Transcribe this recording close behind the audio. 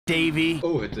Davy.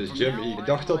 Oh, het is Jimmy. Ik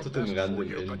dacht dat het een random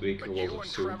inbreker was of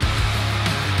zo.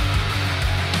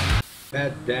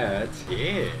 Met dat,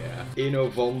 yeah. Een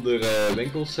of ander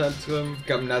winkelcentrum. Ik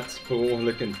heb net per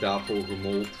ongeluk een tafel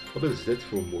gemold. Wat is dit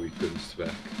voor mooi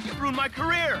kunstwerk? You ruined my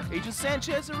career. Agent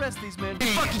Sanchez, arrest these men. Are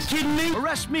you fucking kidding me?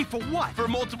 Arrest me for what? For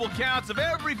multiple counts of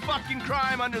every fucking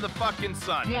crime under the fucking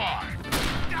sun. Why?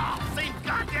 Oh, same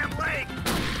goddamn leg.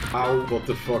 Ow, what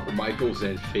the fuck, Michael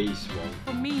zijn face, man.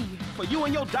 For me. For you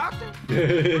and your doctor?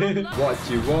 What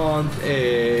you want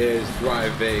is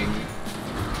driving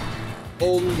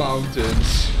on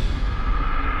mountains.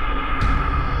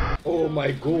 Oh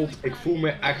my god, ik voel me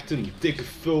echt een dikke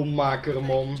filmmaker,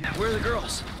 man. Where are the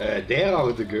girls? There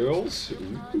are the girls.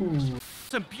 Ooh.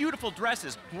 Some beautiful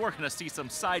dresses. We're gonna see some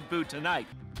side boob tonight.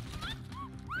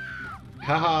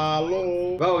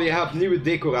 Hallo. Wel, je hebt nieuwe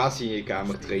decoratie in je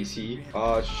kamer, Tracy.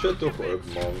 Ah, shut toch up,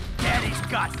 man. Daddy's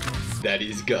got this.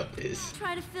 Daddy's got this.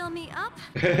 Try to fill me up?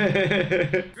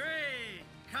 Great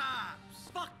cops.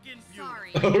 Fucking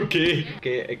Sorry.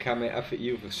 Oké, ik ga mij even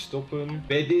hier verstoppen.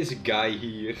 Bij deze guy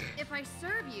hier. If I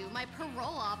serve you, my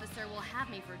parole officer will have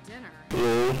me for dinner.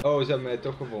 Oh, ze hebben mij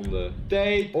toch gevonden.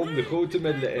 Tijd om de grote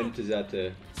middelen in te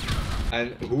zetten.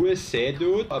 En hoe is zij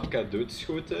dood? Heb ik haar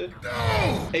doodgeschoten?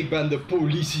 No! Ik ben de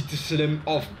politie te slim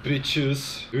af,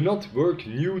 bitches. Do not work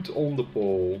nude on the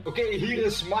pole. Oké, hier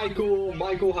is Michael.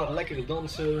 Michael gaat lekker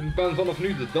dansen. Ik ben vanaf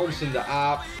nu de dansende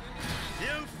aap.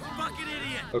 You fucking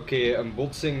idiot. Oké, een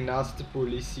botsing naast de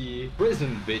politie.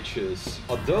 Prison bitches.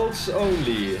 Adults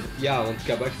only. Ja, want ik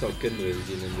heb echt al kinderen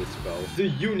gezien in dit spel.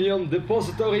 The Union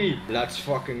Depository. Let's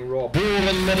fucking rob.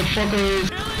 Boeren, motherfuckers.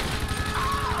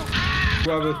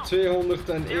 We hebben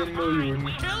 201 miljoen.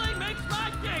 Killing makes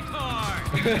my dick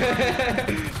hard.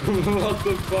 What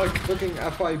the fuck? Fucking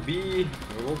FIB.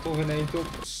 Rot toch een eind op.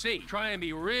 C. Try and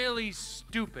be really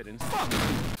stupid and fuck.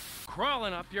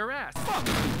 Crawling up your ass. Fuck.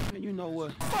 You know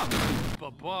what? Fuck.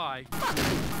 Bye-bye.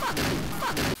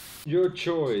 Your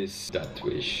choice. That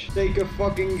wish. Take a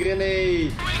fucking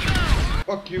grenade.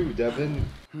 Fuck you, Devin.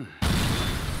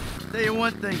 Tell you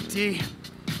one thing, T.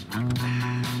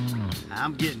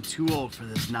 I'm getting too old for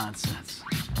this nonsense.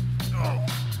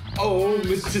 Oh,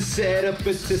 it's a setup,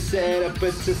 it's a setup,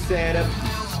 it's a setup.